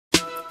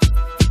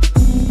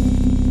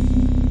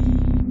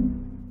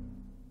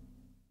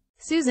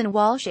Susan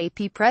Walsh.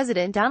 AP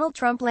President Donald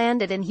Trump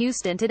landed in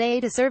Houston today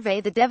to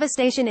survey the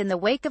devastation in the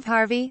wake of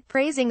Harvey,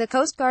 praising the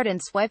Coast Guard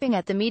and swiping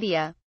at the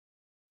media.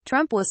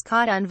 Trump was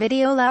caught on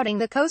video lauding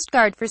the Coast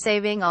Guard for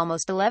saving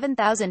almost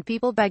 11,000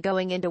 people by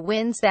going into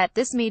winds that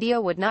this media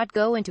would not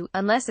go into,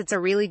 unless it's a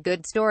really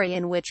good story,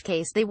 in which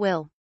case they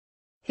will.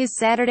 His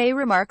Saturday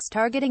remarks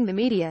targeting the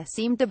media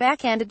seemed a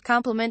backhanded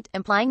compliment,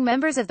 implying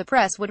members of the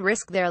press would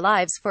risk their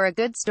lives for a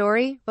good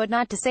story, but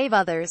not to save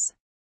others.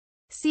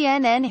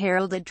 CNN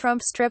heralded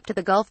Trump's trip to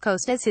the Gulf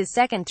Coast as his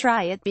second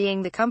try at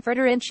being the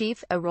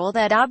comforter-in-chief, a role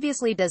that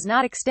obviously does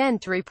not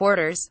extend to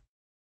reporters.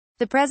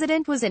 The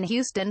president was in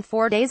Houston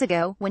 4 days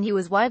ago, when he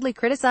was widely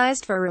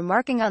criticized for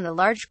remarking on the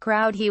large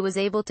crowd he was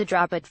able to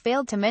draw but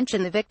failed to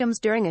mention the victims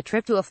during a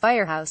trip to a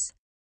firehouse.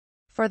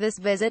 For this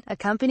visit,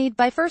 accompanied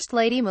by First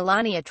Lady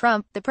Melania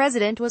Trump, the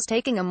president was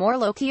taking a more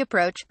low-key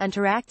approach,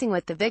 interacting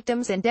with the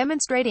victims and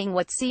demonstrating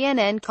what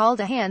CNN called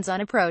a hands-on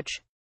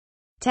approach.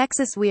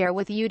 Texas, we are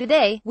with you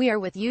today, we are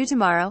with you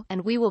tomorrow,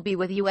 and we will be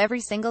with you every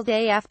single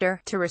day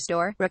after, to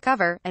restore,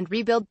 recover, and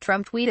rebuild,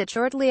 Trump tweeted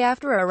shortly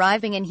after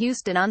arriving in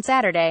Houston on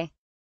Saturday.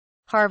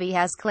 Harvey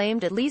has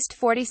claimed at least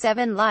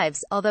 47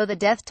 lives, although the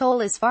death toll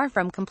is far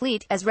from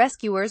complete, as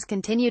rescuers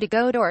continue to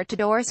go door to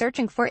door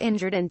searching for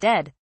injured and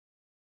dead.